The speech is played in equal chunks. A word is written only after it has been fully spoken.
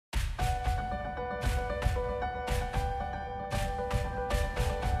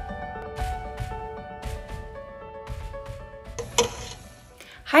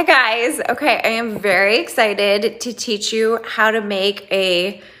Hi guys. Okay, I am very excited to teach you how to make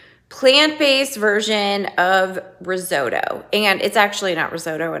a plant-based version of risotto. And it's actually not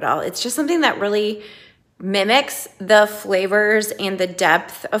risotto at all. It's just something that really mimics the flavors and the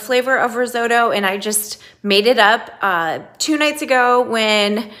depth of flavor of risotto. And I just made it up 2 nights ago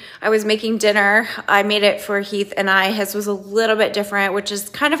when I was making dinner. I made it for Heath and I. His was a little bit different, which is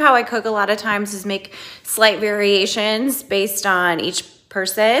kind of how I cook a lot of times, is make slight variations based on each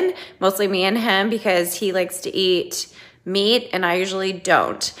person, mostly me and him, because he likes to eat meat and I usually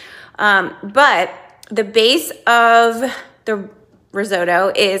don't. But the base of the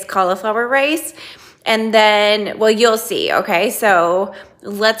risotto is cauliflower rice. And then, well, you'll see, okay? So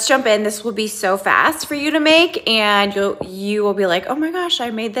let's jump in. This will be so fast for you to make, and you will be like, oh my gosh, I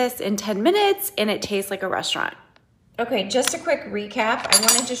made this in 10 minutes and it tastes like a restaurant. Okay, just a quick recap. I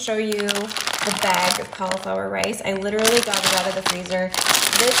wanted to show you the bag of cauliflower rice. I literally got it out of the freezer.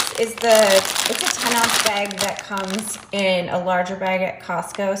 This is it's a 10-ounce bag that comes in a larger bag at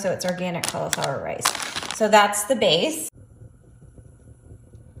Costco, so it's organic cauliflower rice. So that's the base.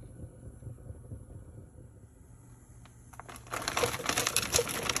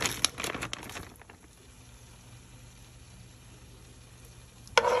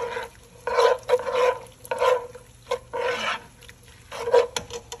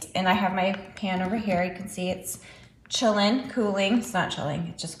 And I have my pan over here. You can see it's chilling, cooling. It's not chilling,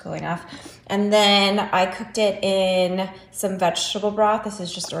 it's just cooling off. And then I cooked it in some vegetable broth. This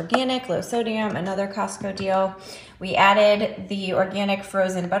is just organic, low sodium, another Costco deal. We added the organic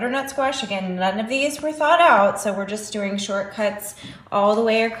frozen butternut squash. Again, none of these were thought out, so we're just doing shortcuts all the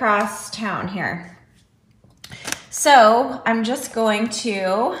way across town here. So I'm just going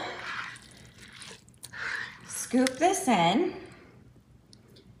to scoop this in.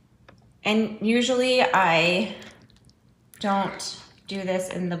 And usually I don't do this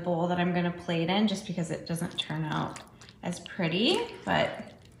in the bowl that I'm gonna plate in, just because it doesn't turn out as pretty, but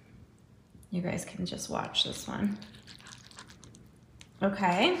you guys can just watch this one.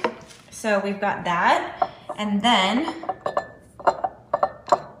 Okay, so we've got that. And then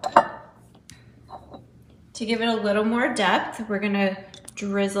to give it a little more depth, we're gonna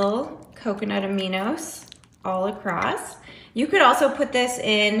drizzle coconut aminos all across. You could also put this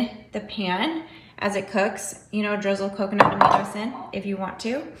in the pan as it cooks, you know, drizzle coconut aminos in if you want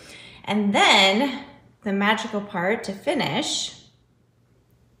to. And then the magical part to finish,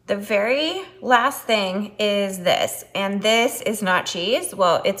 the very last thing is this, and this is not cheese.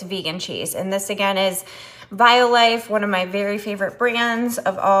 Well, it's vegan cheese. And this again is Violife, one of my very favorite brands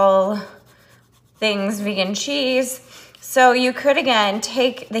of all things vegan cheese. So you could again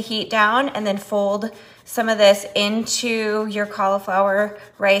take the heat down and then fold some of this into your cauliflower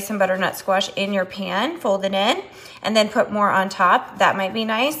rice and butternut squash in your pan, fold it in, and then put more on top. That might be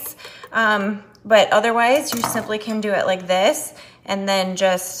nice. But otherwise, you simply can do it like this and then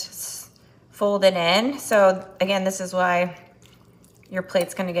just fold it in. So again, this is why your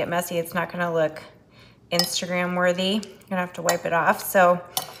plate's gonna get messy. It's not gonna look Instagram worthy. You're gonna have to wipe it off. So,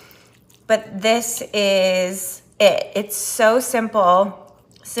 but this is it. It's so simple.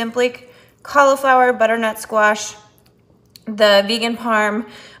 Simply cauliflower, butternut squash, the vegan parm,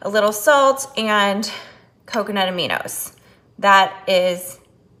 a little salt, and coconut aminos. That is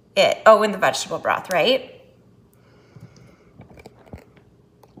it. Oh, and the vegetable broth, right?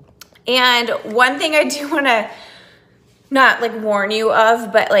 And one thing I do want to not like warn you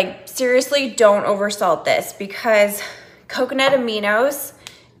of, but like seriously, don't oversalt this, because coconut aminos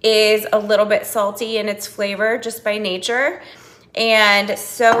is a little bit salty in its flavor just by nature. And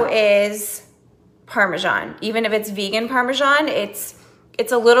so is Parmesan. Even if it's vegan Parmesan, it's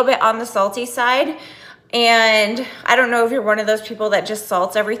a little bit on the salty side. And I don't know if you're one of those people that just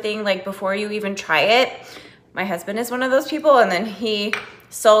salts everything like before you even try it. My husband is one of those people, and then he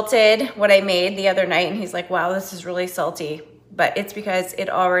salted what I made the other night and he's like, wow, this is really salty. But it's because it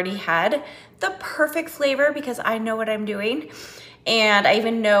already had the perfect flavor, because I know what I'm doing. And I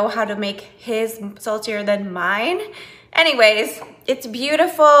even know how to make his saltier than mine. Anyways, it's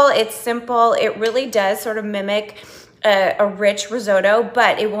beautiful, it's simple. It really does sort of mimic a rich risotto,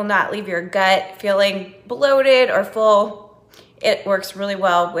 but it will not leave your gut feeling bloated or full. It works really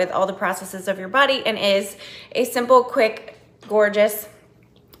well with all the processes of your body and is a simple, quick, gorgeous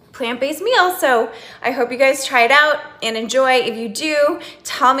plant-based meal. So I hope you guys try it out and enjoy. If you do,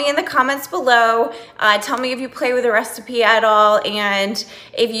 tell me in the comments below. Tell me if you play with the recipe at all. And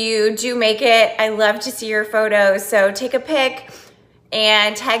if you do make it, I love to see your photos. So take a pic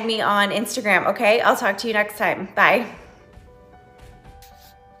and tag me on Instagram, okay? I'll talk to you next time. Bye.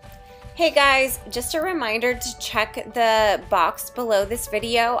 Hey guys, just a reminder to check the box below this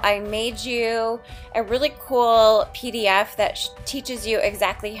video. I made you a really cool PDF that teaches you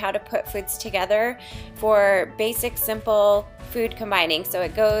exactly how to put foods together for basic, simple food combining. So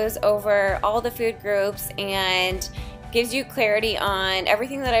it goes over all the food groups and gives you clarity on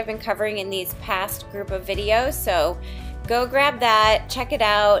everything that I've been covering in these past group of videos. So go grab that, check it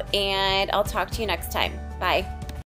out, and I'll talk to you next time. Bye.